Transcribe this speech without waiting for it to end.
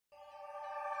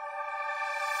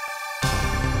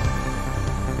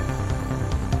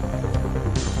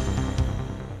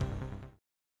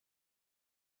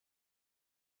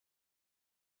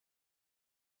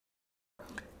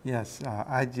Yes,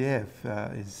 IGF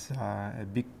is a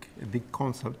big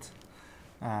concept,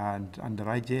 and under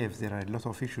IGF there are a lot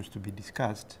of issues to be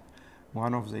discussed.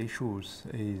 One of the issues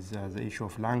is the issue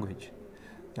of language,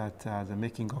 that the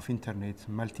making of internet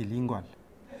multilingual.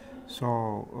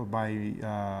 So by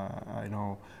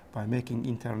making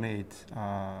internet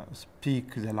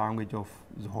speak the language of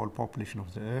the whole population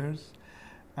of the earth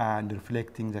and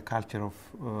reflecting the culture of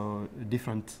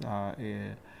different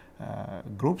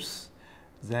groups,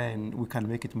 then we can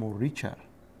make it more richer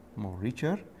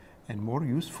and more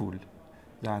useful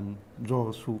than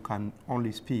those who can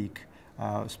only speak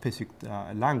specific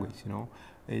language.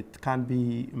 It can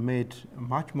be made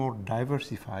much more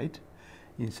diversified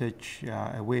in such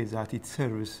a way that it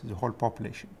serves the whole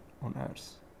population on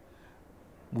Earth,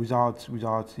 without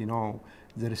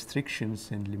the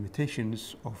restrictions and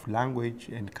limitations of language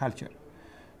and culture.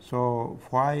 So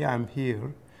why I'm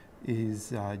here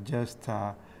is just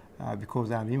because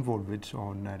I'm involved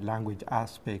on language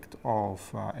aspect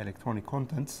of electronic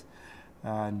contents,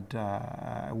 and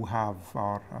we have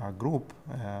our group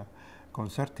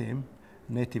consortium,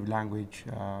 native language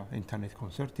internet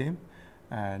consortium,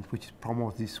 and which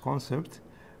promotes this concept.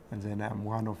 And then I'm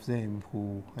one of them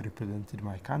who represented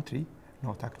my country,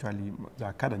 not actually the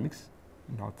academics,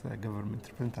 not a government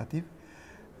representative,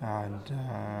 and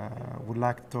would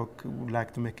like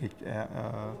to make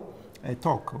a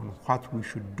talk on what we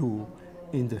should do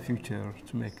in the future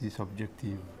to make this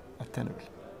objective attainable.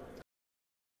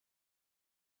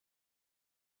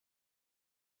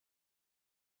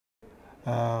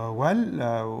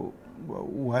 Well,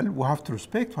 we have to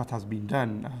respect what has been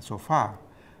done so far.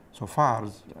 So far,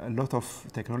 a lot of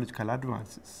technological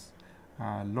advances,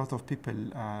 a lot of people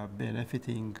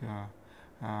benefiting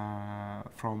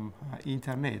from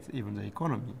internet, even the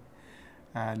economy.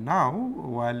 Now,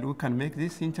 while we can make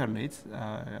this internet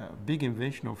a big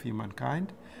invention of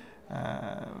humankind,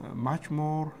 much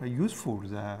more useful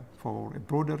for a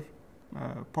broader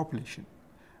population.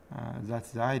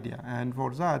 That's the idea. And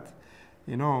for that,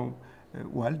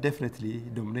 well, definitely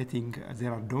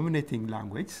there are dominating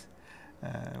languages.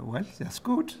 Well, that's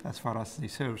good as far as they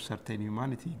serve certain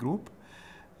humanity group.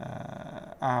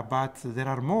 But there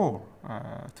are more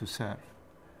to serve.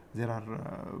 There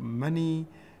are many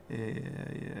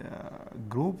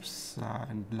groups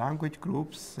and language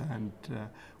groups and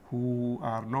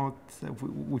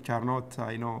which are not,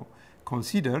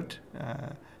 considered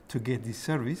to get this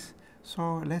service.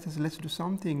 So let's do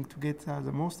something to get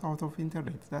the most out of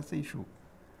internet. That's the issue.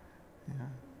 Yeah.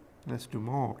 Let's do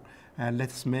more, and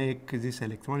let's make this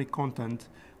electronic content,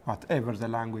 whatever the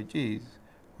language is,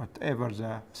 whatever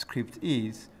the script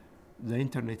is, the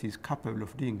internet is capable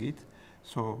of doing it.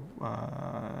 So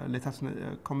let us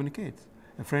communicate.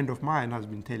 A friend of mine has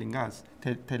been telling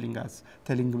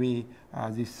me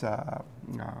this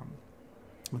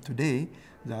today,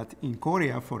 that in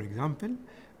Korea, for example,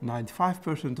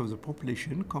 95% of the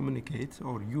population communicates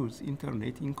or use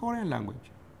internet in Korean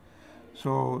language.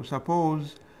 So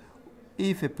suppose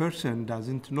if a person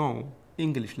doesn't know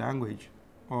English language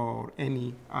or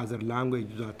any other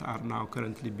language that are now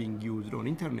currently being used on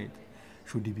internet,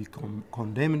 should he be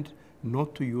condemned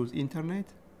not to use internet?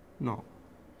 No.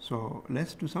 So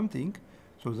let's do something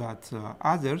so that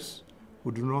others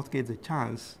who do not get the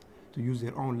chance to use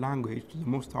their own language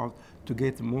to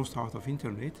get the most out of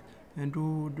internet, and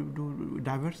to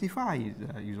diversify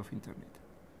the use of internet.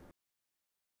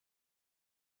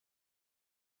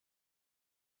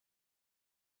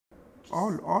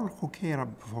 All who care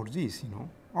for this,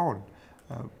 all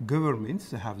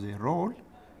governments, they have their role,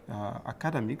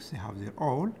 academics, they have their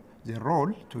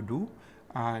role to do,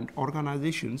 and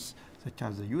organizations such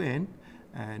as the UN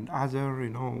and other,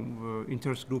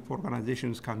 interest group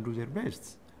organizations can do their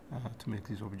best to make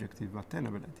this objective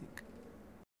attainable, I think.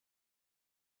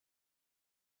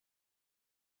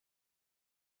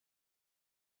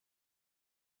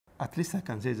 At least I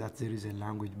can say that there is a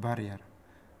language barrier,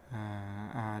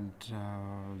 and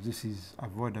this is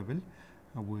avoidable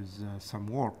with some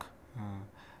work.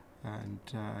 And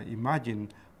imagine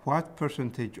what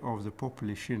percentage of the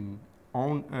population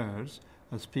on Earth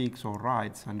speaks or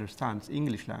writes, understands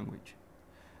English language.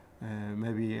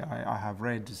 Maybe I have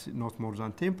read not more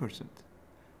than 10%.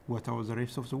 What about the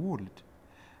rest of the world?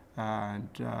 And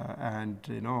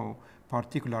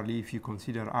particularly if you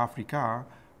consider Africa,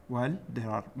 well, there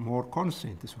are more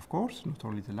constraints, of course, not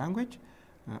only the language.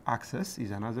 Access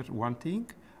is another one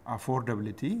thing.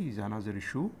 Affordability is another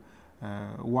issue.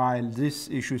 While these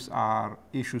issues are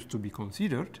issues to be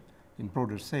considered in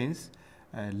broader sense,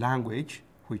 language,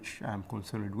 which I'm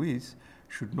concerned with,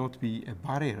 should not be a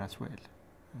barrier as well.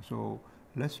 So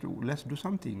let's do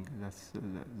something. That's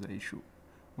the issue.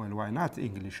 Well, why not?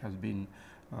 English has been,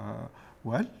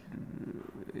 well,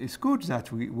 it's good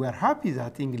that we're happy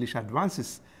that English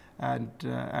advances and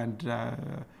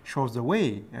shows the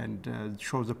way and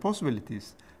shows the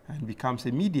possibilities and becomes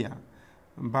a media.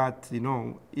 But, you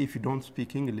know, if you don't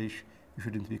speak English, you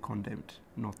shouldn't be condemned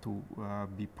not to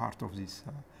be part of this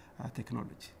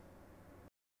technology.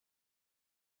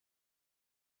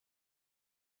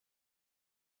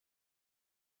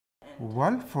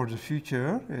 Well, for the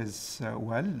future is,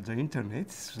 well, the internet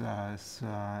is a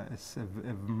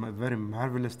very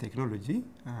marvelous technology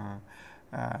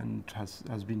and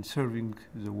has been serving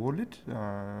the world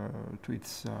to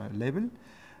its level.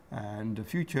 And the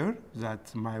future,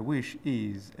 that my wish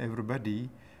is everybody,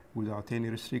 without any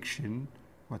restriction,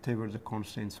 whatever the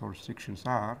constraints or restrictions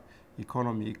are,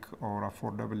 economic or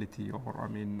affordability or, I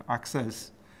mean,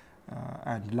 access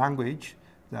and language,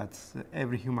 that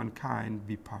every humankind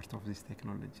be part of this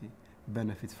technology,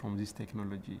 benefit from this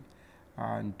technology.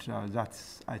 And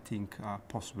that's, I think,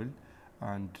 possible.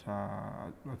 And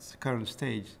at the current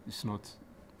stage, it's not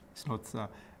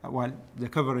well, the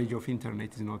coverage of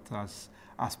internet is not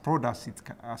as broad as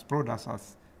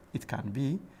it can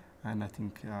be, and I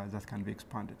think that can be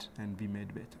expanded and be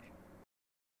made better.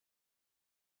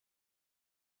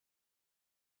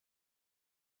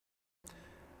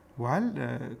 Well,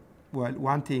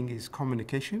 one thing is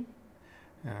communication.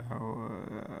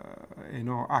 You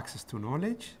know, access to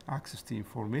knowledge, access to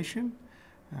information.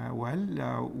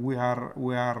 We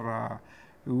are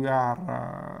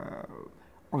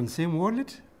on the same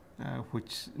world,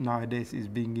 which nowadays is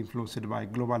being influenced by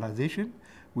globalization.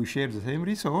 We share the same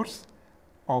resource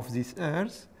of this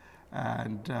earth,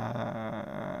 and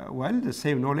well, the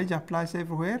same knowledge applies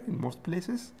everywhere in most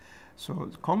places.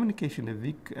 So communication is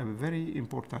a very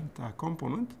important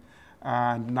component.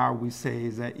 And now we say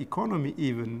the economy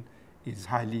even is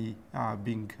highly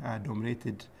being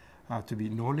dominated to be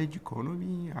knowledge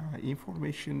economy,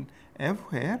 information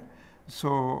everywhere.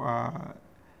 So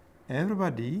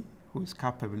everybody who is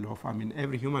capable of, I mean,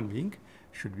 every human being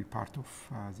should be part of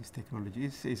this technology.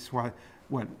 It's why,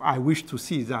 well, I wish to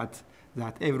see that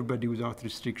everybody without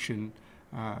restriction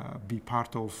be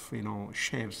part of, you know,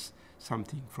 shares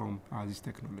something from this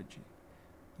technology.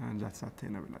 And that's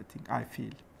attainable, I think, I feel,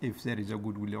 if there is a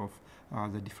goodwill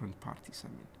of the different parties, I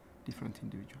mean, different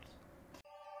individuals.